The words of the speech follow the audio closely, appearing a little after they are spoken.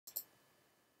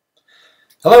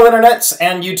Hello Internets,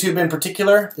 and YouTube in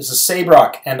particular. This is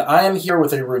Sabrock, and I am here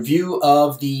with a review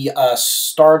of the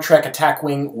Star Trek Attack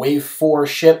Wing Wave 4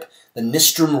 ship, the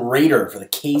Nistrim Raider for the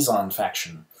Kazon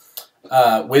faction.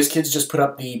 WizKids just put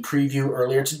up the preview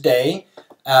earlier today,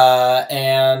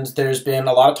 and there's been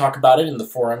a lot of talk about it in the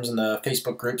forums and the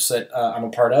Facebook groups that I'm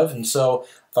a part of, and so I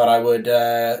thought I would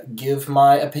give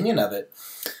my opinion of it.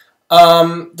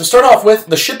 To start off with,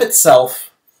 the ship itself,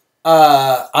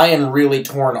 I am really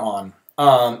torn on.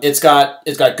 It's got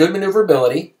good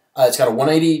maneuverability. It's got a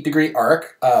 180-degree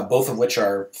arc, both of which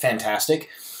are fantastic.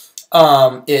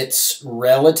 It's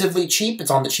relatively cheap.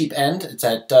 It's on the cheap end. It's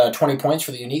at 20 points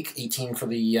for the unique, 18 for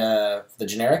the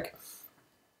generic.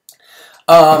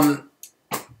 At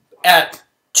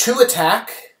 2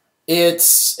 attack,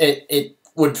 it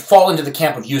would fall into the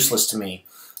camp of useless to me.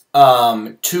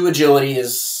 2 agility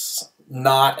is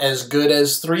not as good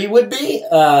as 3 would be,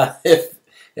 if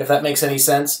that makes any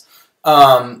sense.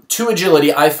 2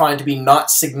 agility I find to be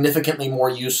not significantly more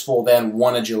useful than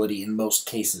 1 agility in most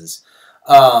cases.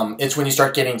 It's when you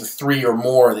start getting to 3 or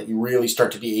more that you really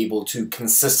start to be able to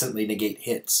consistently negate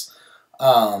hits.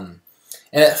 And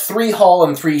at 3 hull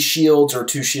and 3 shields, or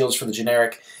 2 shields for the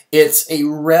generic, it's a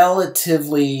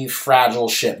relatively fragile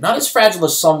ship. Not as fragile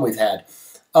as some we've had.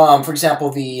 For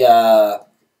example, the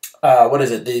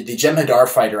the Jem'Hadar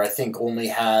fighter, I think, only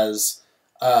has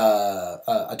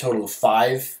a total of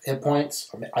 5 hit points.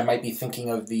 I might be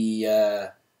thinking of the.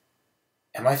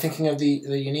 Am I thinking of the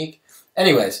unique?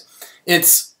 Anyways,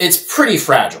 it's pretty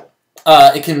fragile.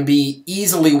 It can be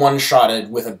easily one-shotted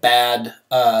with a bad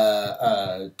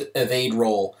evade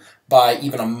roll by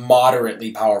even a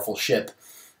moderately powerful ship.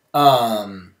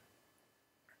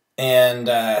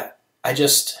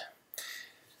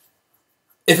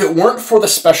 If it weren't for the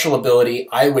special ability,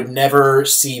 I would never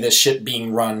see this ship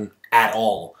being run at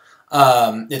all.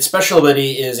 Its special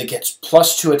ability is it gets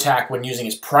 +2 attack when using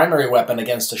its primary weapon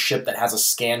against a ship that has a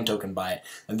scan token by it.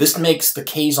 And this makes the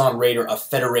Kazon Raider a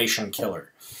Federation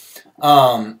killer.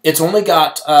 It's only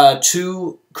got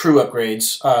 2 crew upgrade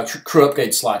slots,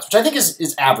 which I think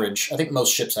is average. I think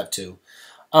most ships have 2.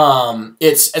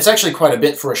 It's actually quite a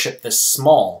bit for a ship this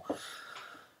small.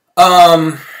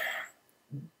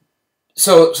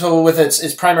 So with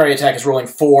its primary attack is rolling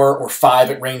 4 or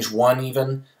 5 at range 1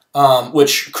 even.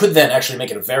 Which could then actually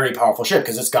make it a very powerful ship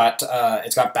because it's got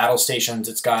battle stations,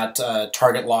 it's got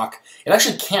target lock. It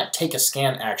actually can't take a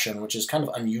scan action, which is kind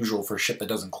of unusual for a ship that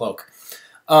doesn't cloak.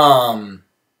 I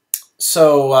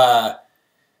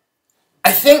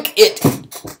think it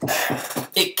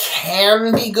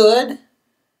can be good.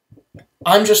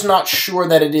 I'm just not sure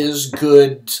that it is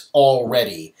good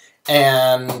already.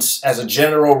 And as a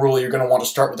general rule, you're going to want to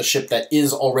start with a ship that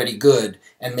is already good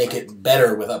and make it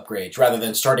better with upgrades, rather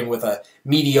than starting with a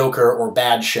mediocre or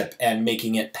bad ship and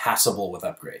making it passable with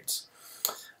upgrades.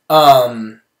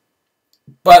 But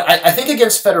I think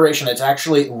against Federation, it's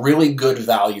actually really good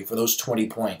value for those 20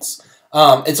 points.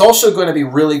 It's also going to be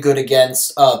really good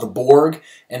against the Borg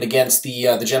and against the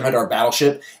Jem'Hadar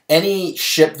battleship. Any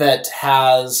ship that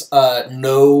has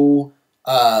no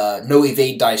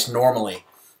evade dice normally.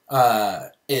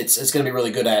 It's going to be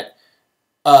really good at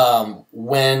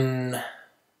when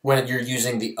you're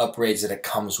using the upgrades that it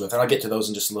comes with, and I'll get to those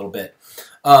in just a little bit.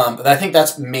 But I think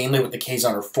that's mainly what the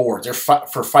Kazon are for. They're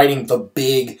for fighting the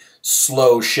big,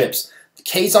 slow ships. The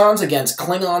Kazons against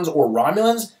Klingons or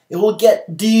Romulans, it will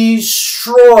get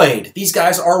destroyed. These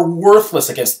guys are worthless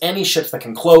against any ships that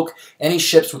can cloak, any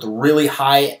ships with really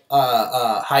high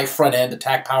high front end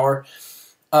attack power.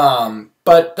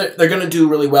 But they're going to do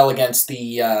really well against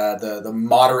the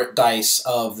moderate dice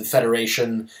of the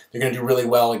Federation. They're going to do really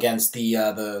well against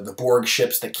the Borg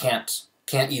ships that can't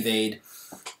evade.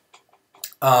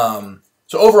 So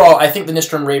overall, I think the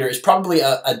Nistrim Raider is probably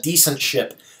a decent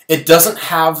ship. It doesn't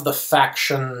have the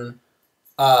faction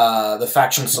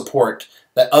support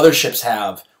that other ships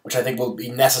have, which I think will be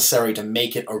necessary to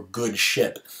make it a good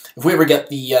ship. If we ever get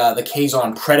the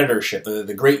Kazon Predator ship,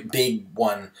 the great big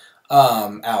one,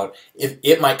 out,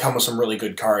 it might come with some really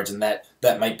good cards, and that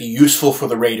might be useful for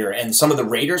the Raider. And some of the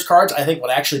Raiders cards, I think,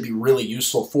 would actually be really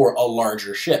useful for a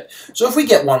larger ship. So if we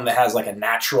get one that has like a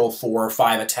natural 4 or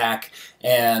 5 attack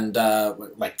and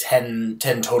like 10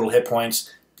 total hit points,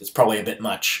 it's probably a bit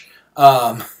much.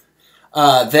 Then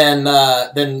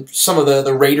some of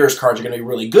the Raiders cards are going to be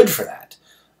really good for that.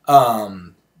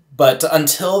 But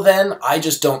until then, I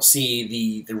just don't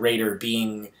see the Raider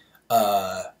being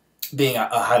a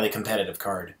highly competitive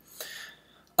card.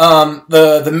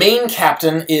 The main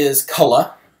captain is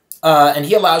Cullah, and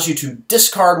he allows you to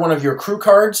discard one of your crew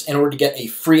cards in order to get a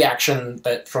free action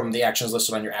from the actions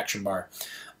listed on your action bar.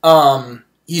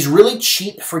 He's really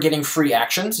cheap for getting free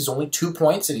actions. He's only 2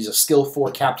 points, and he's a skill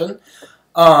 4 captain.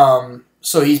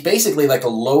 So he's basically like the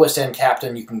lowest end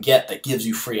captain you can get that gives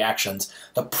you free actions.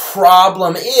 The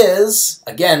problem is,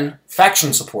 again,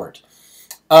 faction support.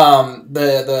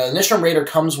 The Nistrim Raider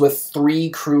comes with 3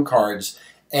 crew cards,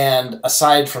 and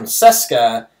aside from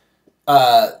Seska,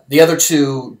 the other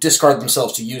 2 discard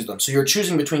themselves to use them. So you're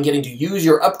choosing between getting to use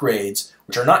your upgrades,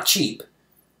 which are not cheap,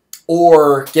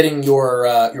 or getting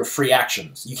your free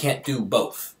actions. You can't do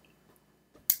both.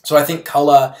 So I think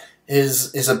Cullah,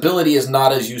 his ability is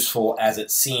not as useful as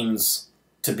it seems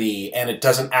to be, and it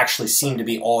doesn't actually seem to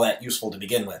be all that useful to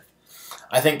begin with.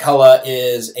 I think Cullah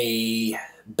is a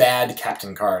bad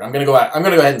captain card. I'm gonna go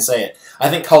ahead and say it. I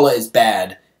think Cullah is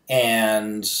bad,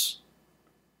 and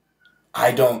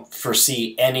I don't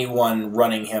foresee anyone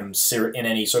running him in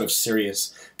any sort of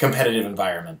serious competitive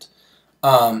environment.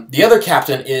 The other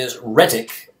captain is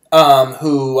Retic,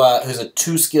 who's a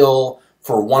 2 skill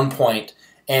for 1 point,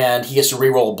 and he gets to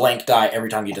reroll a blank die every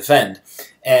time you defend.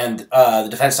 And the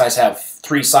defense dice have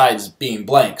 3 sides being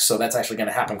blank, so that's actually going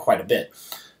to happen quite a bit.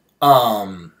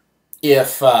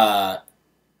 If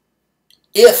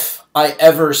I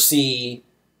ever see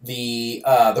the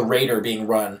Raider being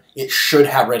run, it should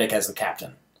have Retic as the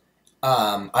captain.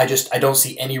 I don't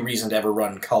see any reason to ever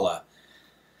run Cullah.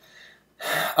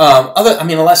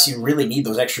 Unless you really need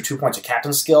those extra 2 points of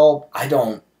captain skill, I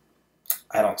don't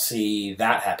see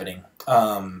that happening.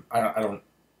 I don't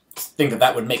think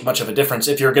that would make much of a difference.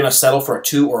 If you're going to settle for a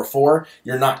 2 or a 4,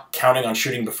 you're not counting on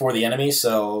shooting before the enemy.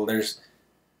 So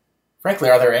frankly,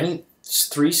 are there any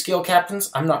 3 skill captains?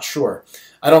 I'm not sure.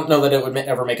 I don't know that it would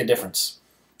ever make a difference.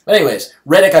 But anyways,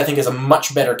 Retic I think is a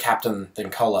much better captain than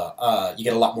Cullah. You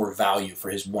get a lot more value for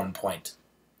his 1 point.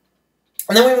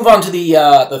 And then we move on to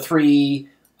the 3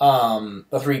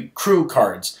 crew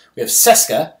cards. We have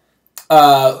Seska,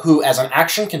 who, as an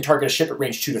action, can target a ship at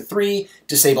range 2 to 3,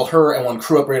 disable her, and 1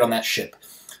 crew upgrade on that ship.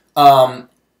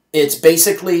 It's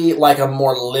basically like a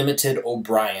more limited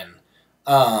O'Brien,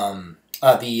 the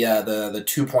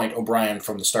 2-point O'Brien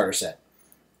from the starter set.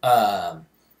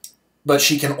 But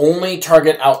she can only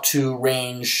target out to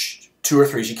range 2 or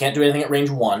 3. She can't do anything at range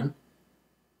 1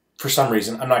 for some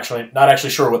reason. I'm not actually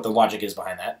sure what the logic is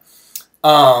behind that.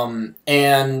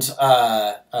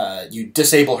 You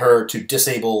disable her to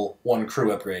disable 1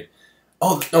 crew upgrade.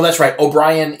 Oh, no, that's right.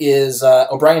 O'Brien is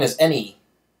any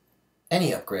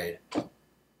upgrade.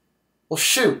 Well,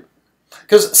 shoot.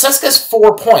 Because Seska's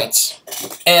 4 points,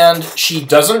 and she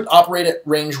doesn't operate at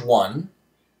range 1,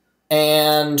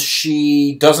 and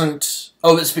she doesn't...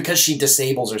 Oh, it's because she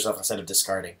disables herself instead of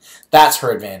discarding. That's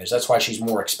her advantage. That's why she's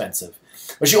more expensive.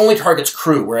 But she only targets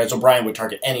crew, whereas O'Brien would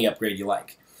target any upgrade you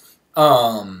like.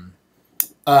 And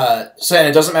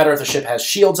it doesn't matter if the ship has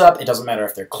shields up. It doesn't matter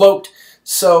if they're cloaked.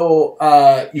 So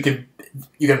you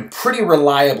can pretty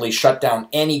reliably shut down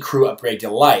any crew upgrade you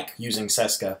like using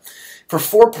Seska. For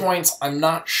 4 points, I'm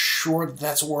not sure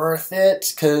that's worth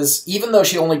it, because even though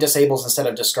she only disables instead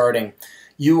of discarding,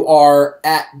 you are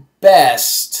at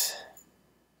best...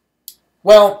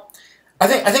 Well, I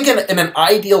think in an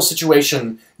ideal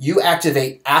situation, you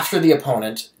activate after the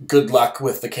opponent. Good luck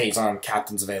with the Kazon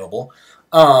captains available.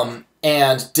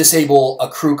 And disable a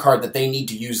crew card that they need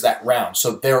to use that round.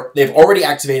 So they've already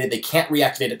activated, they can't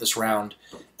reactivate it this round,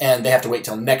 and they have to wait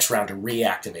till next round to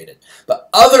reactivate it. But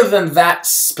other than that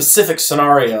specific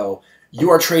scenario, you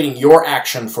are trading your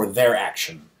action for their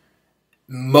action.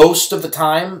 Most of the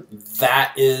time,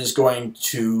 that is going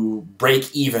to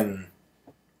break even,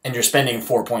 and you're spending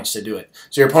 4 points to do it.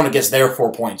 So your opponent gets their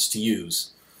 4 points to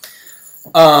use.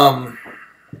 I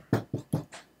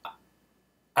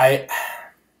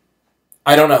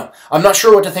don't know. I'm not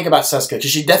sure what to think about Seska, because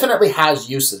she definitely has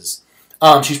uses.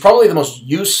 She's probably the most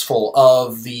useful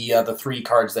of the 3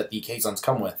 cards that the Kazons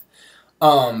come with.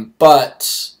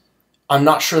 But I'm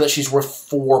not sure that she's worth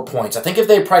 4 points. I think if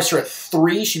they priced her at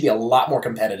 3, she'd be a lot more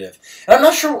competitive. And I'm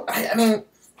not sure... I mean,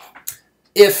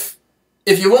 if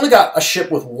you've only got a ship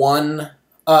with one...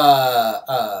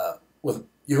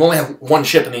 you only have 1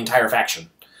 ship in the entire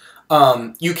faction,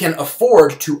 you can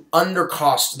afford to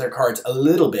undercost their cards a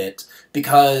little bit,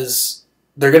 because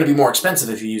they're going to be more expensive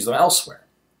if you use them elsewhere.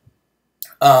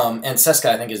 And Seska,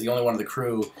 I think, is the only one of the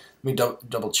crew. Let me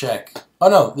double check. Oh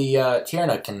no, the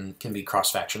Tierna can be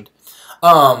cross-factioned.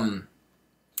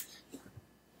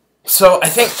 So I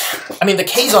think, the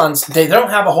Kazons, they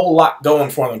don't have a whole lot going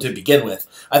for them to begin with.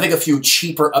 I think a few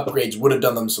cheaper upgrades would have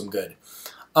done them some good.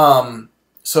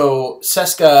 So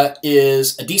Seska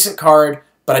is a decent card,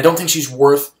 but I don't think she's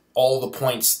worth all the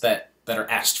points that are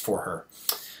asked for her.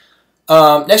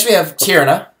 Next we have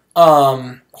Tierna.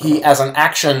 as an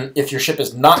action, if your ship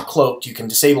is not cloaked, you can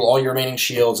disable all your remaining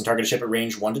shields and target a ship at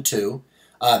range 1 to 2.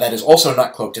 That is also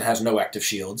not cloaked and has no active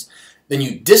shields. Then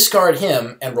you discard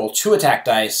him and roll 2 attack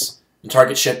dice. The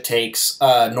target ship takes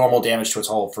normal damage to its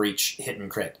hull for each hit and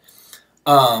crit.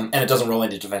 And it doesn't roll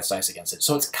any defense dice against it.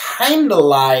 So it's kind of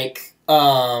like,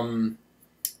 oh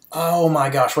my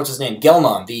gosh, what's his name?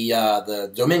 Gelnon,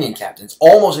 the Dominion captain. It's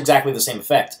almost exactly the same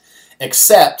effect,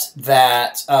 except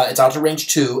that it's out to range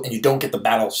 2, and you don't get the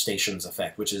battle stations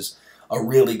effect, which is a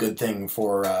really good thing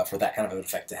for that kind of an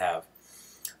effect to have.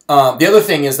 The other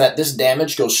thing is that this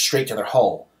damage goes straight to their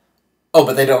hull. Oh,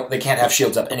 but they can't have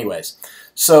shields up anyways.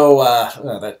 So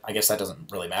I guess that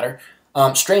doesn't really matter.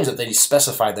 Strange that they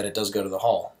specified that it does go to the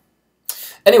hull.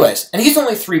 Anyways, and he's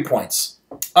only 3 points.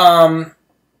 And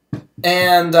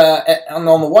on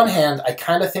the one hand, I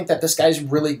kind of think that this guy's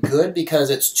really good because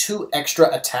it's 2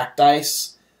 extra attack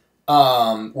dice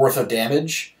worth of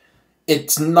damage.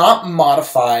 It's not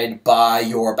modified by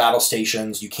your battle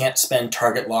stations. You can't spend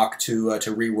target lock to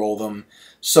re-roll them.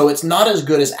 So it's not as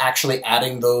good as actually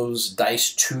adding those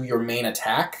dice to your main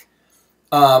attack.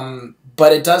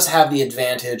 But it does have the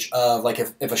advantage of, like,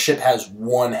 if a ship has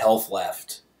 1 health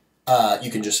left,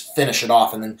 you can just finish it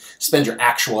off and then spend your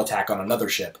actual attack on another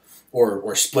ship,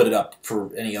 or split it up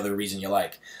for any other reason you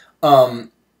like.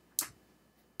 And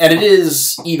it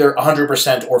is either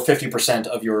 100% or 50%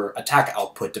 of your attack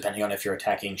output, depending on if you're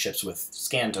attacking ships with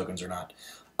scan tokens or not.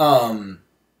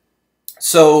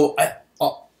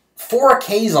 For a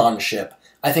Kazon ship,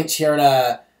 I think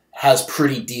Tierna has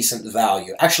pretty decent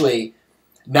value. Actually,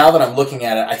 now that I'm looking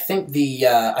at it, I think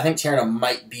Tierna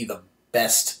might be the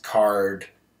best card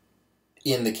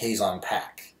in the Kazon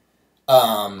pack,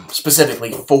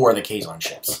 specifically for the Kazon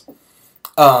ships.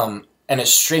 And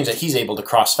it's strange that he's able to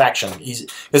cross faction.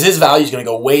 Because his value is going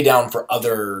to go way down for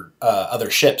other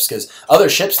ships. Because other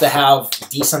ships that have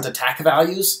decent attack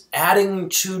values, adding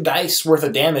 2 dice worth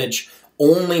of damage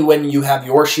only when you have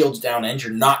your shields down and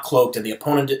you're not cloaked, and the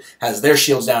opponent has their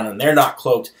shields down and they're not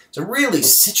cloaked. It's a really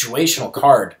situational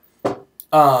card.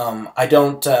 I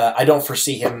don't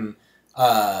foresee him.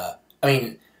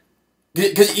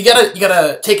 Because you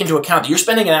gotta take into account that you're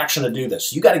spending an action to do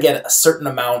this. You got to get a certain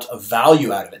amount of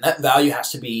value out of it. And that value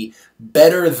has to be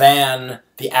better than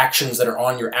the actions that are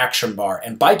on your action bar.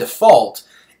 And by default,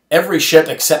 every ship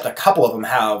except a couple of them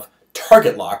have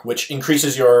target lock, which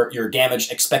increases your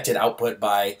damage expected output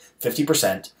by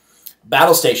 50%.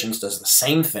 Battle stations does the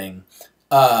same thing.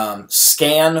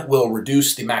 Scan will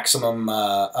reduce the maximum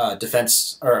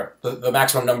defense, or the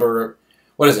maximum number.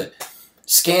 What is it?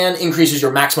 Scan increases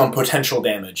your maximum potential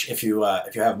damage if you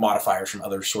have modifiers from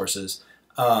other sources.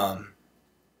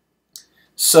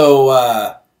 So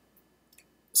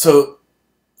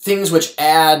things which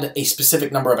add a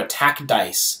specific number of attack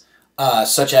dice,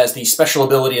 such as the special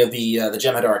ability of the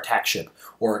Jem'Hadar attack ship,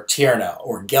 or Tierna,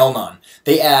 or Gelnon,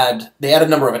 they add a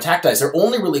number of attack dice. They're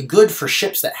only really good for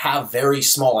ships that have very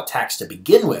small attacks to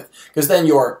begin with, because then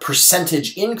your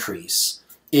percentage increase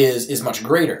is much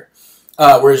greater.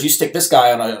 Whereas you stick this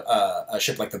guy on a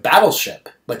ship like the battleship,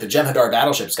 like the Jem'Hadar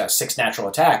battleship, it's got 6 natural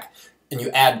attack, and you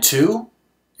add 2,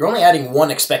 you're only adding 1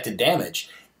 expected damage.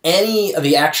 Any of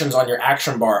the actions on your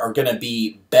action bar are going to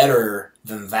be better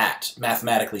than that,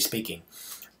 mathematically speaking.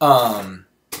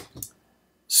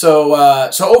 So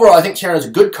overall, I think Tierna is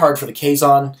a good card for the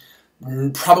Kazon.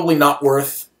 Probably not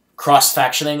worth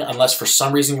cross-factioning unless for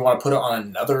some reason you want to put it on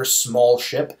another small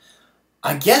ship.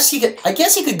 I guess he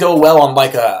could go well on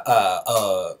like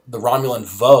the Romulan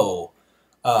Vo,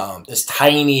 this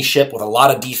tiny ship with a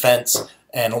lot of defense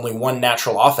and only 1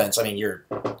 natural offense. I mean, you're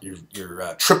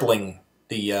tripling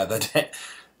the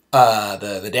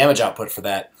damage output for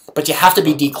that, but you have to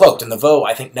be decloaked, and the Vo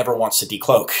I think never wants to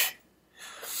decloak.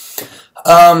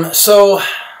 So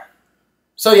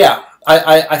yeah,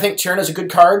 I think Tierna's a good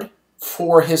card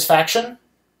for his faction.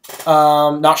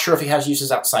 Not sure if he has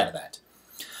uses outside of that.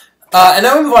 And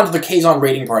now we move on to the Kazon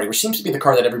Raiding Party, which seems to be the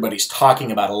card that everybody's talking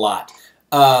about a lot.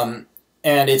 And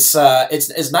it's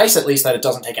nice, at least, that it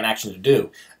doesn't take an action to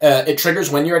do. It triggers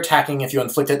when you're attacking if you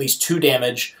inflict at least 2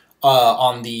 damage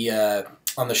on the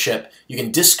ship. You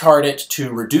can discard it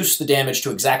to reduce the damage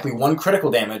to exactly 1 critical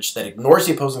damage that ignores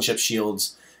the opposing ship's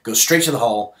shields, goes straight to the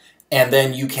hull, and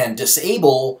then you can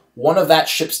disable one of that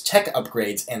ship's tech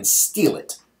upgrades and steal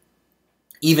it,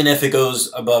 even if it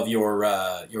goes above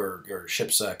your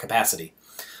ship's capacity.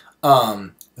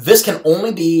 This can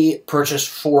only be purchased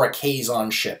for a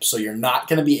Kazon ship, so you're not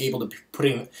going to be able to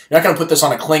you're not going to put this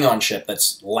on a Klingon ship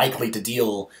that's likely to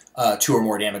deal 2 or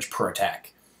more damage per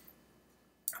attack.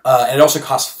 And it also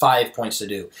costs 5 points to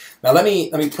do. Now let me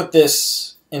put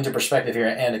this into perspective here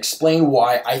and explain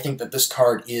why I think that this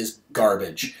card is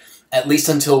garbage, at least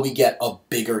until we get a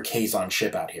bigger Kazon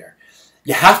ship out here.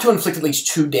 You have to inflict at least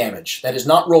 2 damage. That is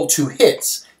not roll 2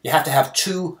 hits. You have to have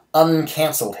 2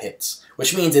 uncancelled hits,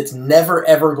 which means it's never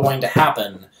ever going to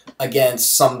happen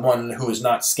against someone who is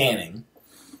not scanning.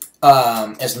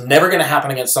 It's never going to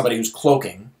happen against somebody who's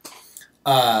cloaking.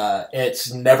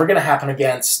 It's never going to happen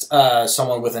against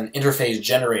someone with an interphase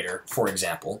generator, for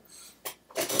example.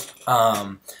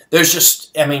 There's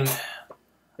just, I mean,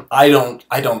 I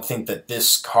don't think that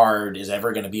this card is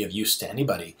ever going to be of use to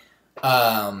anybody.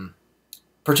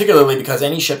 Particularly because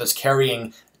any ship that's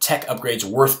carrying tech upgrades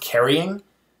worth carrying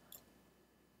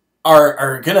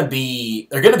are going to be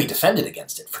defended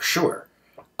against it for sure.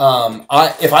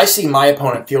 If I see my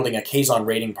opponent fielding a Kazon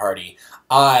raiding party,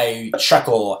 I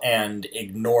chuckle and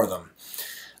ignore them.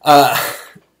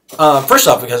 First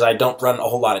off, because I don't run a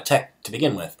whole lot of tech to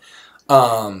begin with,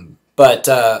 but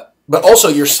also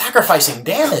you're sacrificing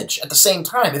damage at the same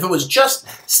time. If it was just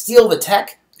steal the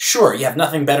tech, sure, you have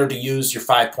nothing better to use your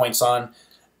 5 points on.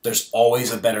 There's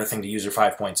always a better thing to use your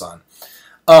 5 points on.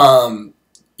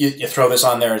 You throw this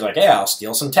on there, it's like, yeah, I'll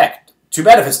steal some tech. Too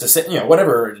bad if it's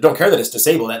whatever. Don't care that it's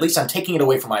disabled. At least I'm taking it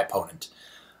away from my opponent.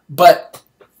 But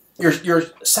you're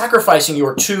sacrificing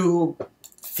your 2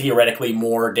 theoretically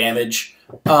more damage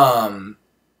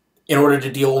in order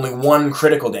to deal only 1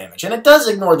 critical damage, and it does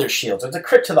ignore their shields. It's a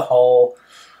crit to the hull.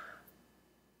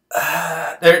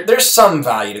 There's some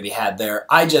value to be had there.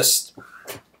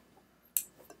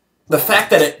 The fact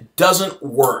that it doesn't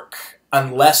work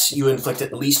unless you inflict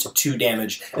at least 2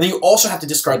 damage, and then you also have to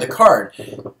discard the card.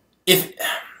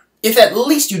 If at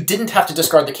least you didn't have to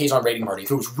discard the Kazon raiding party,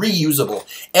 if it was reusable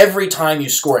every time you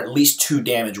score at least 2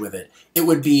 damage with it, it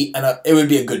would be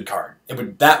a good card.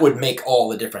 That would make all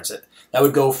the difference. That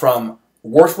would go from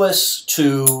worthless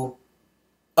to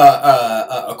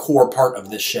a core part of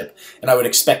this ship, and I would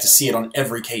expect to see it on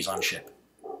every Kazon ship.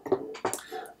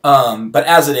 But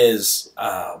as it is,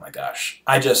 oh my gosh,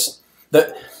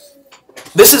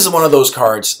 this is one of those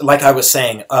cards, like I was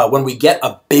saying, when we get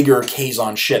a bigger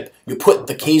Kazon ship, you put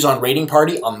the Kazon raiding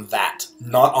party on that,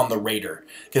 not on the raider.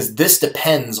 Because this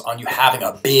depends on you having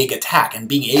a big attack and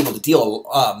being able to deal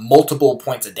multiple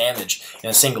points of damage in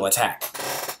a single attack.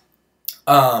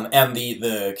 And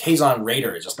the Kazon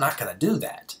raider is just not going to do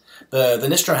that. The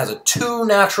Nistrim has a 2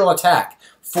 natural attack,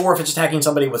 4 if it's attacking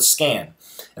somebody with scan.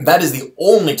 And that is the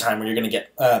only time when you're going to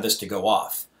get this to go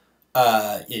off.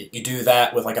 You do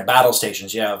that with like a battle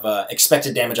stations. You have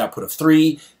expected damage output of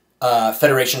 3.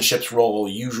 Federation ships roll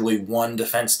usually 1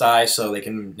 defense die, so they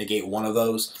can negate 1 of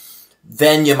those.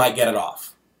 Then you might get it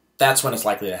off. That's when it's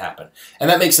likely to happen, and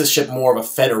that makes this ship more of a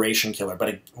Federation killer.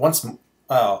 But once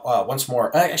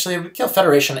more, actually, we kill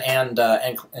Federation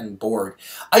and Borg.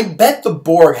 I bet the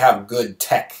Borg have good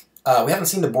tech. We haven't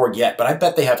seen the Borg yet, but I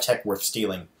bet they have tech worth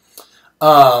stealing.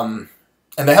 And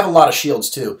they have a lot of shields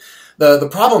too. The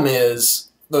problem is,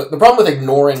 the problem with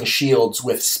ignoring shields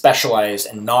with specialized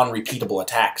and non-repeatable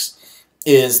attacks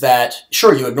is that,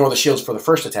 sure, you ignore the shields for the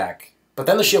first attack, but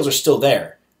then the shields are still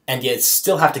there, and you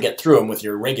still have to get through them with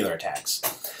your regular attacks.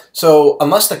 So,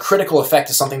 unless the critical effect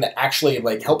is something that actually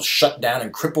helps shut down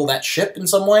and cripple that ship in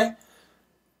some way,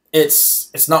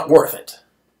 it's not worth it.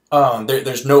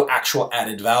 There's no actual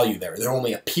added value there. There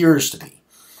only appears to be.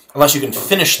 Unless you can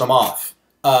finish them off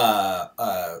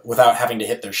without having to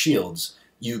hit their shields,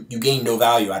 you gain no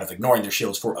value out of ignoring their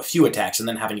shields for a few attacks and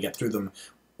then having to get through them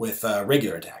with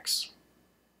regular attacks.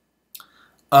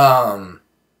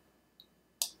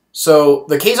 So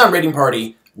the Kazon raiding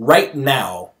party right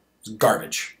now is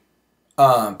garbage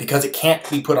because it can't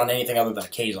be put on anything other than a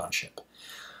Kazon ship.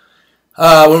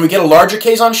 When we get a larger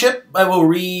Kazon ship, I will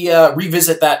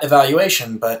revisit that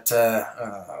evaluation, but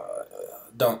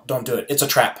don't do it. It's a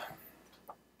trap.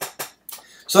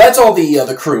 So that's all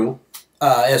the crew.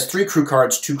 It has 3 crew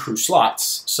cards, 2 crew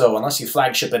slots, so unless you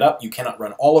flagship it up, you cannot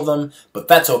run all of them, but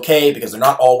that's okay because they're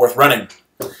not all worth running.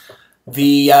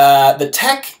 The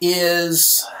tech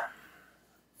is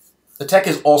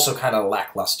also kind of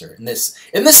lackluster in this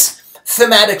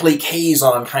thematically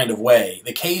Kazon kind of way.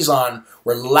 The Kazon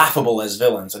were laughable as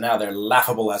villains, and now they're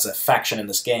laughable as a faction in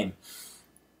this game.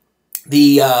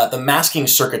 The masking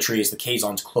circuitry is the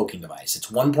Kazon's cloaking device. It's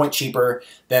 1 point cheaper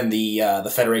than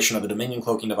the Federation or the Dominion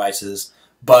cloaking devices,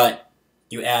 but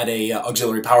you add a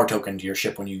auxiliary power token to your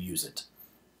ship when you use it.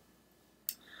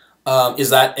 Is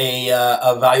that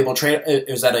a valuable trade?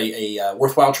 Is that a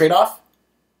worthwhile trade-off?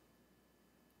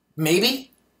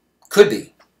 Maybe, could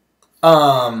be.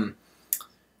 The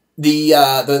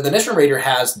Nistrim Raider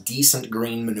has decent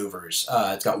green maneuvers.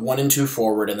 It's got 1 and 2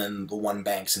 forward, and then the 1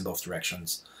 banks in both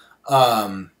directions.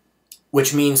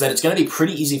 which means that it's going to be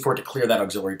pretty easy for it to clear that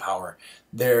auxiliary power.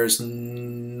 There's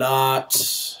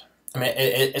not... I mean,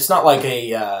 it's not like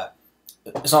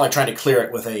it's not like trying to clear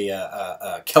it with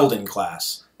a Keldon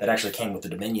class that actually came with the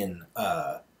Dominion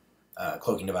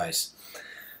cloaking device.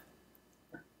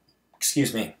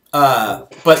 Excuse me.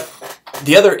 But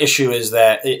the other issue is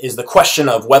the question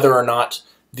of whether or not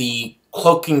the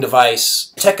cloaking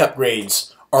device tech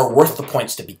upgrades are worth the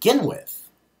points to begin with.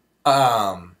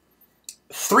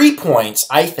 3 points,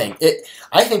 I think.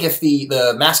 I think if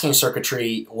the masking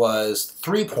circuitry was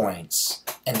 3 points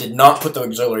and did not put the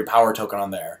auxiliary power token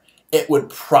on there, it would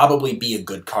probably be a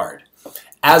good card.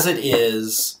 As it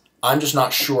is, I'm just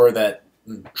not sure that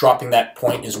dropping that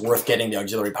point is worth getting the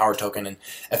auxiliary power token and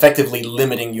effectively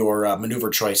limiting your maneuver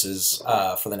choices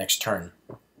for the next turn.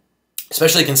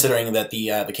 Especially considering that the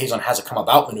Kazon has a come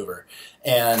about maneuver,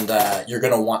 and you're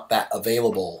going to want that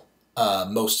available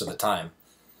most of the time.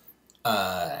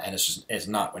 And it's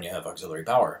not when you have auxiliary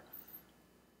power.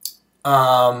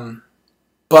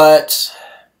 But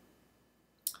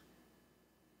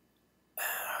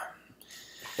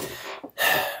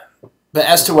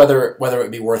as to whether it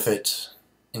would be worth it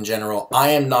in general, I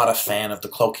am not a fan of the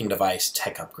cloaking device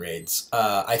tech upgrades.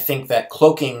 I think that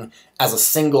cloaking as a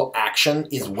single action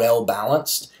is well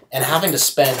balanced, and having to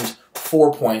spend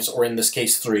 4 points, or in this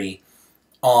case 3,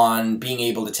 on being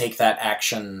able to take that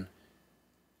action,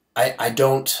 I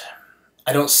don't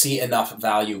see enough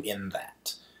value in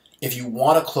that. If you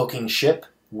want a cloaking ship,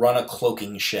 run a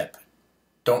cloaking ship.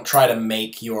 Don't try to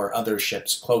make your other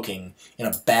ships cloaking in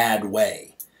a bad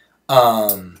way.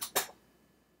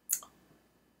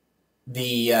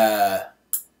 The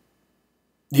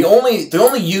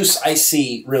only use I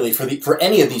see really for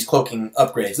any of these cloaking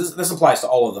upgrades, this applies to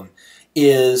all of them,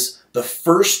 is the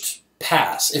first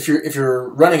pass. If you're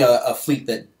running a fleet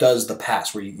that does the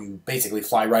pass, where you basically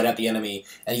fly right at the enemy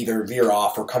and either veer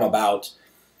off or come about,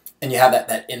 and you have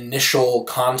that initial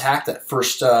contact, that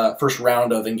first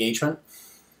round of engagement,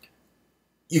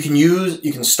 you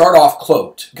can start off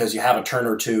cloaked because you have a turn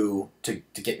or two to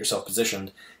get yourself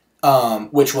positioned,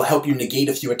 which will help you negate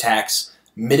a few attacks,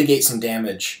 mitigate some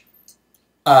damage,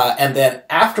 and then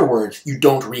afterwards you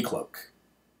don't recloak.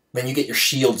 Then you get your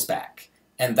shields back,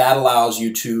 and that allows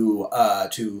you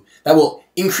that will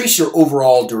increase your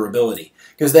overall durability,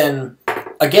 because then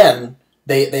again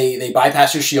they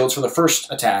bypass your shields for the first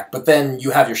attack, but then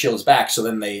you have your shields back, so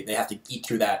then they have to eat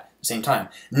through that at the same time.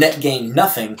 Net gain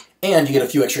nothing, and you get a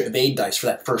few extra evade dice for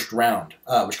that first round,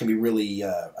 which can be really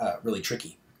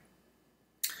tricky.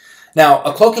 Now,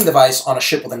 a cloaking device on a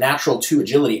ship with a natural 2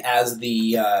 agility, as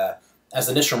the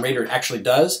Nistrim Raider actually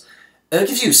does, it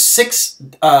gives you 6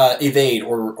 evade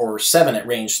or 7 at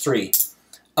range 3,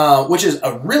 which is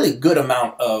a really good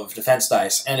amount of defense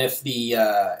dice. And if the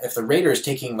Raider is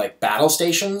taking like battle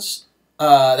stations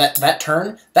that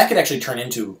turn, that could actually turn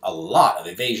into a lot of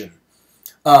evasion.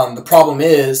 The problem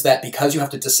is that because you have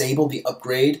to disable the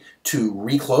upgrade to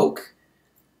recloak,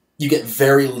 you get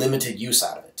very limited use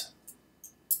out of it.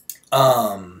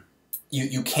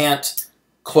 You can't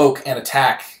cloak and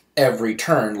attack every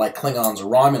turn like Klingons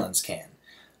or Romulans can,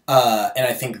 and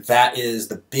I think that is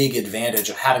the big advantage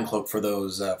of having cloak for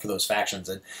those factions.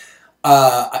 And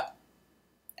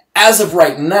as of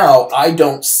right now, I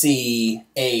don't see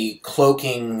a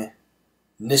cloaking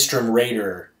Nistrim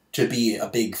Raider to be a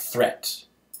big threat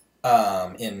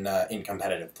in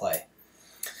competitive play.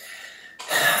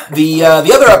 The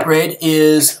other upgrade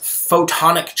is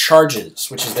photonic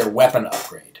charges, which is their weapon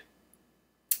upgrade.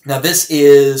 Now, this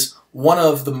is one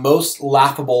of the most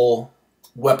laughable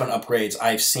weapon upgrades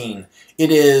I've seen.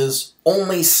 It is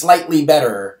only slightly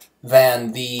better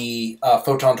than the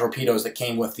photon torpedoes that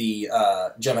came with the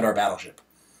Jem'Hadar battleship,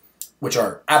 which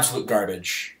are absolute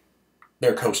garbage.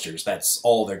 They're coasters. That's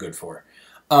all they're good for.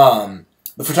 The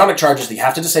photonic charges, you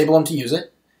have to disable them to use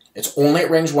it. It's only at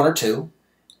range 1 or 2,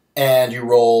 and you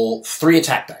roll 3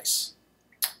 attack dice,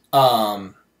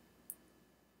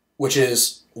 which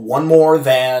is 1 more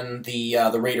than the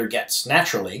Raider gets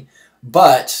naturally,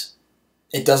 but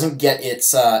it doesn't get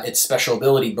its special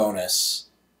ability bonus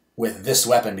with this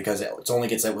weapon because it only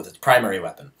gets it with its primary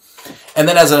weapon. And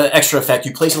then as an extra effect,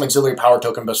 you place an auxiliary power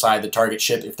token beside the target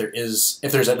ship if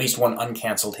there's at least 1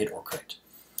 uncancelled hit or crit.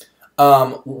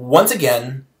 Once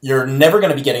again, you're never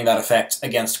going to be getting that effect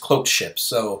against cloaked ships.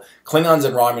 So Klingons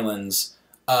and Romulans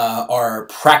are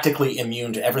practically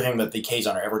immune to everything that the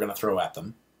Kazon are ever going to throw at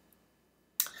them.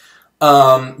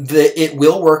 It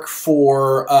will work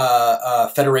for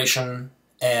Federation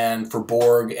and for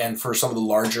Borg and for some of the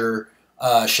larger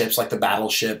ships like the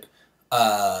Battleship,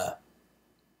 some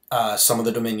of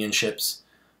the Dominion ships.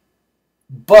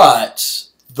 But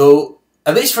though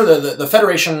at least for the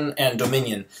Federation and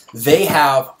Dominion, they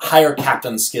have higher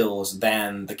captain skills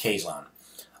than the Kazon,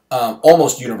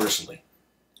 almost universally.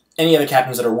 Any of the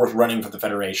captains that are worth running for the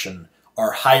Federation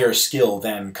are higher skill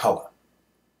than Cullah.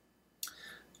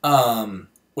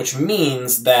 Which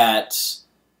means that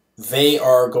they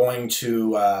are going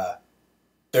to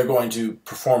they're going to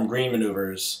perform green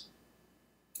maneuvers.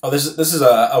 Oh, this is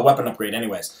a weapon upgrade,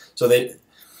 anyways. So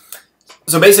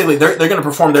basically they're going to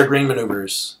perform their green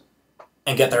maneuvers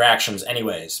and get their actions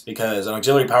anyways, because an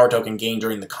auxiliary power token gained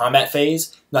during the combat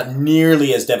phase, not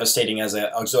nearly as devastating as an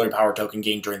auxiliary power token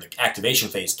gained during the activation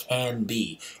phase can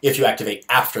be if you activate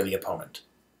after the opponent.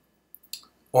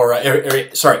 Or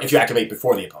sorry, if you activate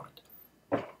before the opponent.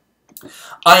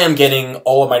 I am getting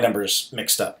all of my numbers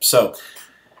mixed up. So,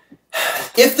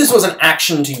 if this was an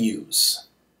action to use,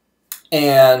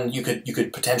 and you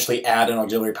could potentially add an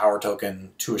auxiliary power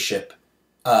token to a ship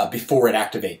before it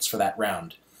activates for that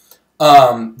round,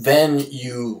 then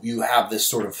you have this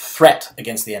sort of threat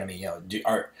against the enemy. You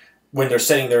know, when they're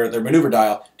setting their maneuver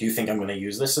dial, do you think I'm going to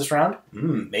use this round?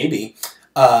 Maybe.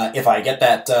 If I get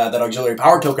that auxiliary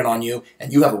power token on you,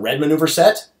 and you have a red maneuver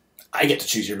set, I get to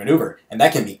choose your maneuver, and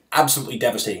that can be absolutely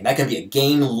devastating. That can be a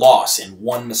gain-loss in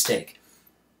one mistake.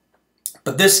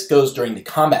 But this goes during the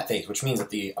combat phase, which means that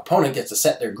the opponent gets to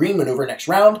set their green maneuver next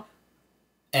round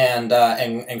and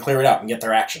clear it out and get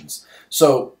their actions.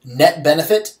 So net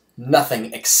benefit,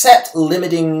 nothing except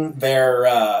limiting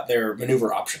their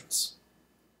maneuver options.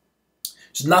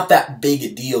 It's not that big a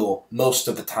deal most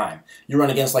of the time. You run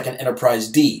against like an Enterprise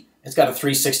D. It's got a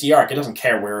 360 arc. It doesn't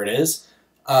care where it is.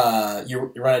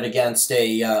 You run it against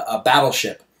a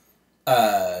battleship.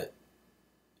 Does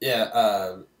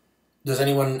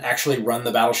anyone actually run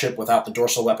the battleship without the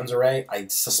dorsal weapons array? I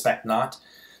suspect not.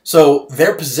 So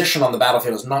their position on the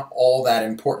battlefield is not all that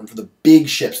important for the big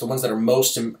ships, the ones that are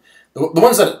most... the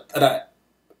ones that,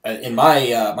 in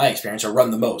my experience, are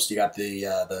run the most. You got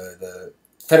the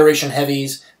Federation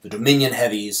heavies, the Dominion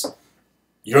heavies.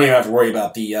 You don't even have to worry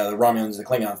about the Romulans and the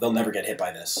Klingons. They'll never get hit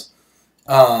by this.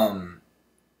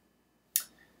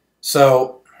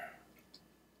 So,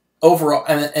 overall,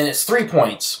 and it's 3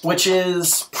 points, which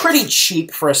is pretty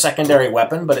cheap for a secondary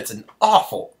weapon, but it's an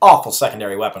awful, awful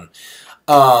secondary weapon.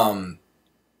 And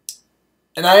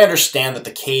I understand that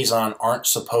the Kazon aren't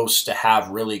supposed to have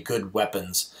really good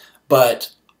weapons, but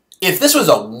if this was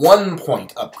a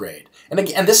 1-point upgrade, and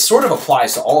again, this sort of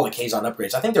applies to all the Kazon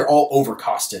upgrades, I think they're all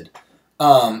overcosted.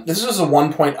 This was a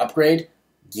 1-point upgrade,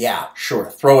 yeah, sure,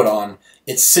 throw it on.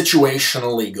 It's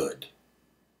situationally good.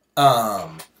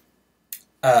 And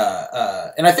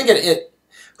I think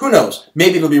who knows,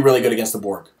 maybe it'll be really good against the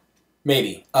Borg.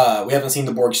 Maybe. We haven't seen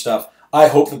the Borg stuff. I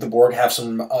hope that the Borg have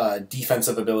some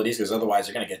defensive abilities, because otherwise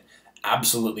they're going to get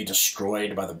absolutely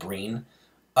destroyed by the Breen.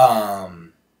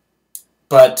 But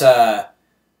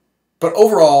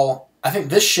overall, I think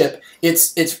this ship,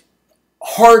 it's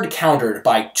hard countered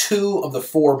by 2 of the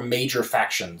 4 major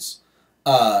factions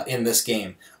in this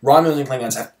game. Romulans and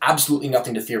Klingons have absolutely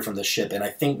nothing to fear from this ship, and I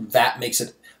think that makes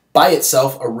it, by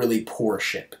itself, a really poor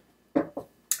ship.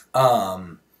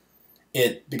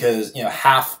 Because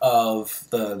half of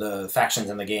the factions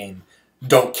in the game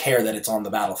don't care that it's on the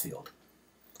battlefield,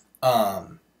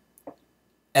 and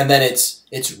then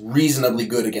it's reasonably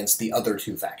good against the other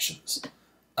 2 factions.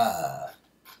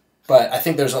 But I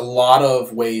think there's a lot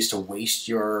of ways to waste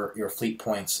your fleet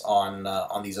points on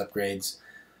these upgrades.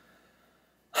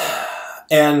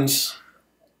 And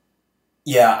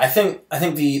yeah, I think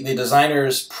the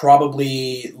designers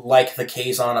probably like the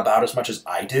Kazon about as much as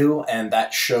I do, and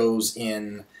that shows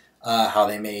in how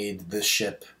they made this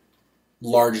ship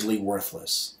largely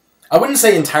worthless. I wouldn't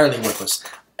say entirely worthless.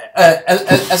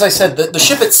 As I said, the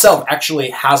ship itself actually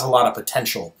has a lot of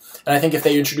potential, and I think if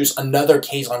they introduce another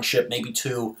Kazon ship, maybe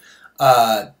 2,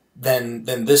 then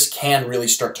this can really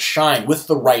start to shine with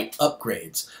the right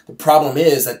upgrades. The problem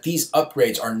is that these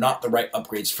upgrades are not the right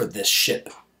upgrades for this ship.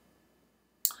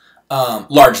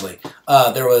 Largely.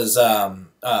 There was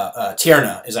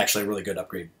Tierna is actually a really good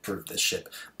upgrade for this ship,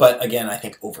 but again, I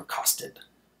think overcosted.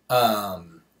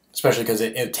 Especially because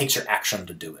it takes your action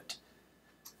to do it.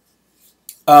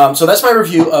 So that's my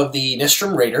review of the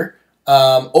Nistrim Raider.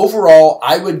 Overall,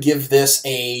 I would give this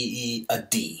a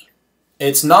D.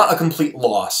 It's not a complete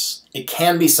loss. It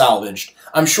can be salvaged.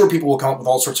 I'm sure people will come up with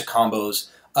all sorts of combos.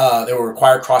 They will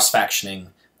require cross-factioning.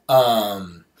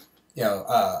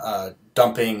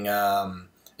 Dumping.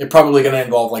 It's probably going to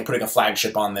involve like putting a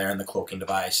flagship on there and the cloaking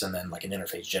device, and then like an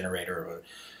interface generator.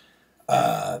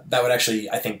 That would actually,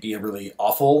 I think, be a really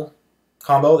awful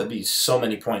combo. That'd be so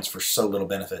many points for so little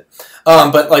benefit.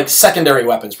 But like secondary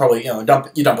weapons, probably you dump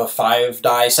a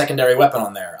 5-die secondary weapon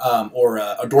on there, or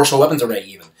a dorsal weapons array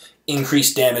even,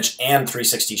 increased damage and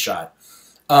 360 shot.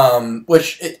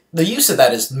 The use of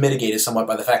that is mitigated somewhat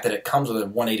by the fact that it comes with a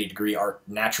 180-degree arc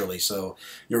naturally, so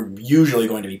you're usually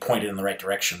going to be pointed in the right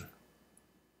direction.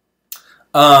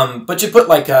 But you put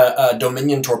like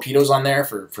Dominion torpedoes on there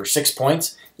for 6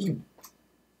 points. You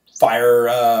fire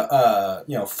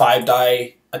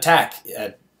 5-die attack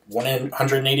at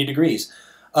 180 degrees.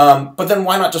 But then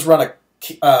why not just run a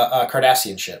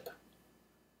Cardassian ship?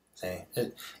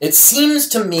 It seems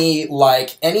to me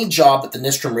like any job that the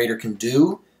Nistrim Raider can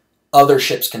do, other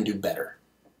ships can do better.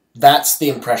 That's the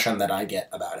impression that I get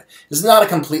about it. It's not a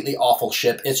completely awful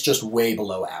ship. It's just way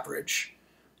below average.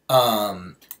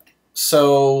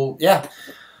 So, yeah.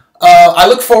 I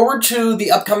look forward to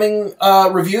the upcoming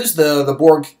reviews, the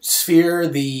Borg Sphere,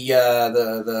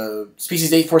 the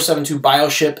Species 8472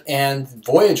 Bioship, and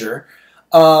Voyager.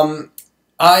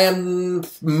 I am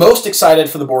most excited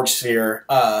for the Borg Sphere,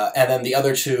 and then the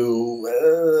other two,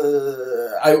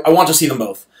 I want to see them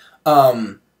both.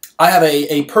 I have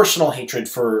a personal hatred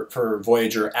for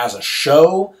Voyager as a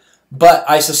show, but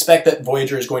I suspect that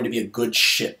Voyager is going to be a good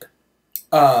ship.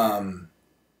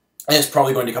 And it's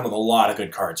probably going to come with a lot of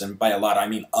good cards, and by a lot, I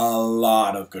mean a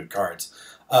lot of good cards.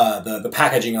 The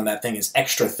packaging on that thing is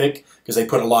extra thick, because they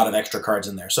put a lot of extra cards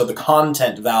in there. So the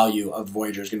content value of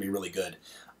Voyager is going to be really good.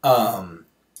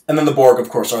 And then the Borg, of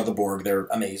course, are the Borg. They're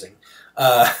amazing.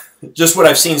 Just what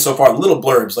I've seen so far, little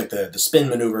blurbs like the spin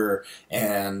maneuver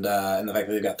and the fact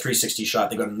that they've got 360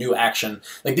 shot, they've got a new action.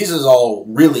 Like, these is all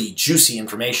really juicy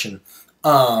information.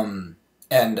 And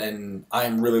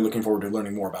I'm really looking forward to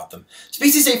learning more about them.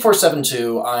 Species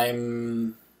 8472,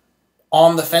 I'm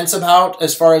on the fence about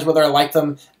as far as whether I like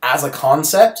them as a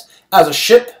concept. As a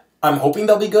ship, I'm hoping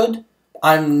they'll be good.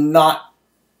 I'm not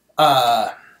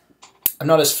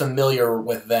as familiar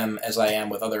with them as I am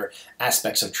with other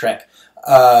aspects of Trek.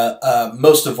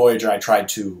 Most of Voyager I tried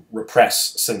to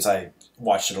repress since I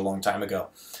watched it a long time ago.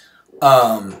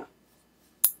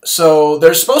 So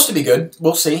they're supposed to be good.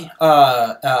 We'll see.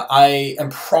 I am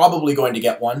probably going to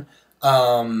get one.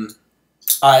 I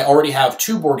already have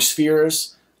 2 Borg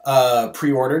Spheres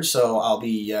pre-ordered, so I'll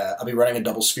be running a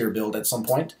double sphere build at some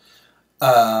point.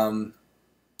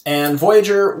 And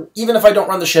Voyager, even if I don't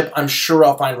run the ship, I'm sure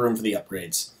I'll find room for the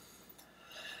upgrades.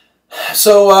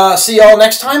 So, see y'all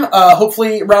next time.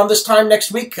 Hopefully around this time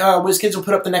next week, WizKids will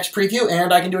put up the next preview,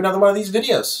 and I can do another one of these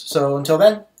videos. So until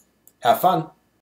then, have fun.